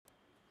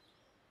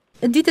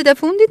Ditët e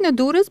fundit në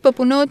Durrës po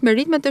punohet me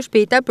ritme të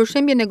shpejta për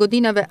shembjen e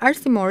godinave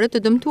arsimore të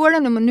dëmtuara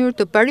në mënyrë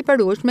të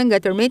pariparueshme nga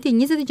tërmeti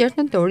 26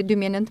 nëntori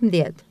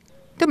 2019.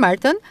 Të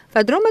martën,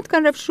 fadromet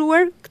kanë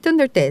rrafshuar këtë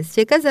ndërtesë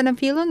që ka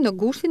zanafillën në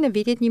gushtin e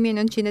vitit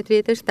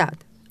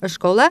 1937. Është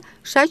shkolla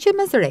Shaqe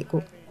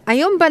Mazreku.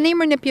 Ajo mban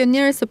emrin e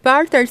pionierës së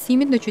parë të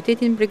arsimit në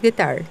qytetin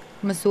bregdetar.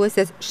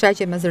 Mësueses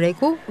Shaqe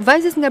Mazreku,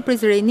 vajzës nga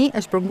Prizreni,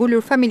 është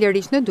përngulur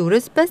familjarisht në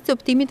Durrës pas të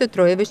optimit të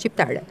trojeve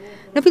shqiptare.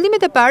 Në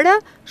fillimet e para,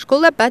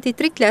 shkolla pati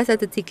 3 klasa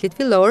të ciklit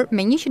fillor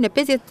me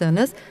 150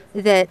 nënës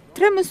dhe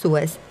 3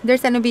 mësues,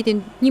 ndërsa në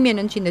vitin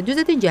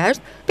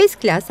 1946, 5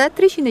 klasa,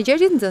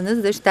 360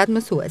 nxënës dhe 7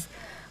 mësues.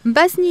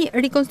 Mbas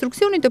një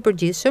rikonstruksioni të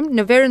përgjithshëm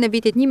në verën e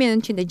vitit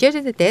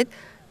 1968,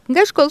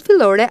 nga shkollë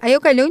fillore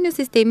ajo kaloi në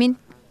sistemin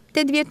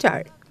 8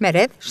 vjeçar, me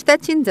rreth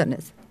 700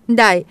 nxënës.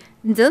 Ndaj,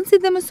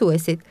 nxënësit dhe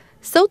mësuesit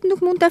sot nuk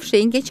mund të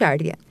fshehin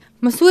keqardhjen.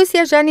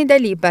 Mësuesja Zhani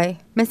Dalipaj,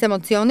 mes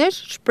emocionesh,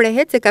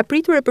 shprehet se ka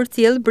pritur e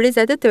përcjell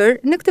breza të tërë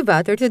në këtë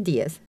vatër të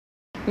dijes.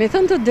 Me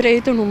thënë të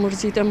drejtën u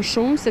mërzitëm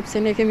shumë,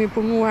 sepse ne kemi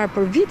punuar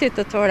për vite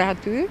të tëra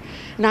aty,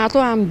 në ato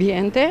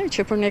ambiente,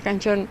 që për ne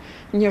kanë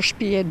qenë një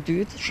shtëpi e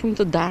dytë, shumë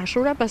të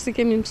dashura, pasi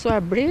kemi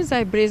mësuar breza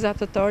e breza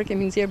të tërë,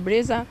 kemi nxjerr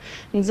breza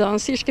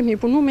nxënësish, kemi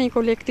punuar me një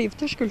kolektiv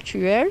të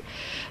shkëlqyer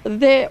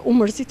dhe u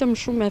mërzitëm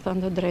shumë me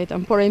thënë të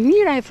drejtën. Por e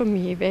mira e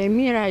fëmijëve, e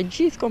mira e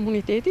gjithë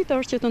komunitetit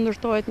është që të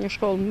ndërtohet një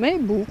shkollë më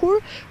e bukur,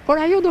 por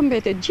ajo do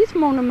mbetet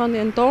gjithmonë në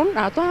mendjen tonë,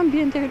 në ato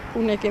ambiente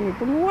ku ne kemi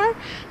punuar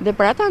dhe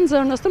për ata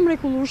nxënës të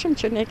mrekullueshëm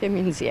që ne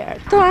kemi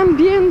nxjerr. Këto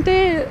ambiente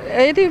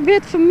edhe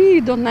vetë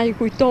fëmijët do na i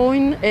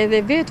kujtojnë, edhe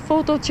vetë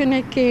fotot që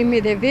ne kemi,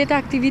 dhe vetë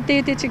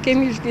aktivitetet që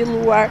kemi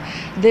zhvilluar,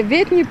 dhe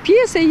vetë një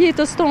pjesë e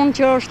jetës tonë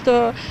që është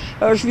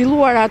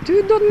zhvilluar aty,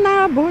 do të na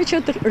bëjë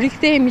që të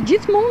rikthehemi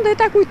gjithmonë dhe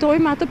ta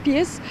kujtojmë atë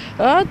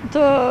pjesë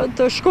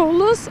të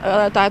shkollës,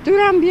 të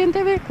atyre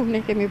ambienteve ku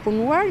ne kemi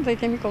punuar dhe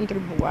kemi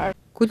kontribuar.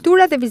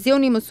 Kultura dhe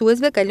vizioni i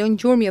mësuesve kalon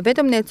gjurmë jo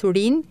vetëm në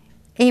ecurinë,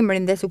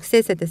 emrin dhe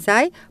sukseset e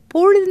saj,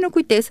 por edhe në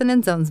kujtesën e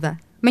nxënësve.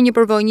 Me një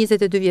përvojë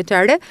 22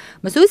 vjeçare,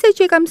 mësuesja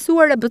që e ka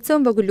mësuar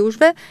ABC-n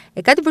vogëlueshve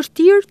e ka të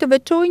vështirë të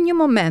veçojë një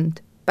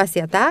moment,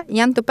 pasi ata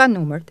janë të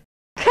panumërt.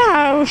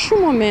 Ka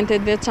shumë momente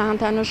të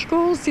veçanta në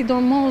shkollë,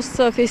 sidomos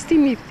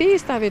festimi i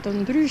festave të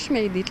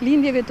ndryshme, i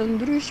ditëlindjeve të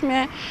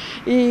ndryshme,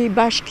 i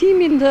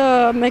bashkimit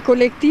me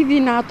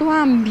kolektivin në ato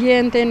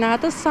ambiente, në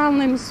atë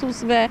sallën e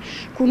mësuesve,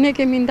 ku ne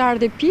kemi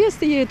ndarë dhe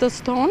pjesë të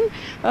jetës tonë,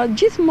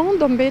 gjithmonë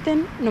do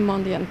mbeten në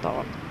mendjen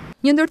tonë.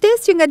 Një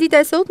ndërtesë që nga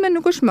dita e sotme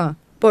nuk është më,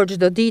 por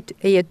çdo ditë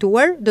e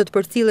jetuar do të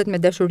përcillet me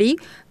dashuri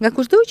nga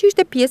kushdo që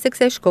ishte pjesë e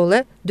kësaj shkolle,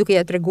 duke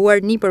ja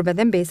treguar nipërve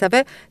dhe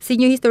mbesave si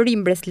një histori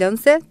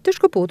mbreslënse të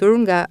shkëputur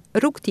nga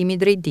rrugtimi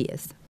drejt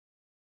dijes.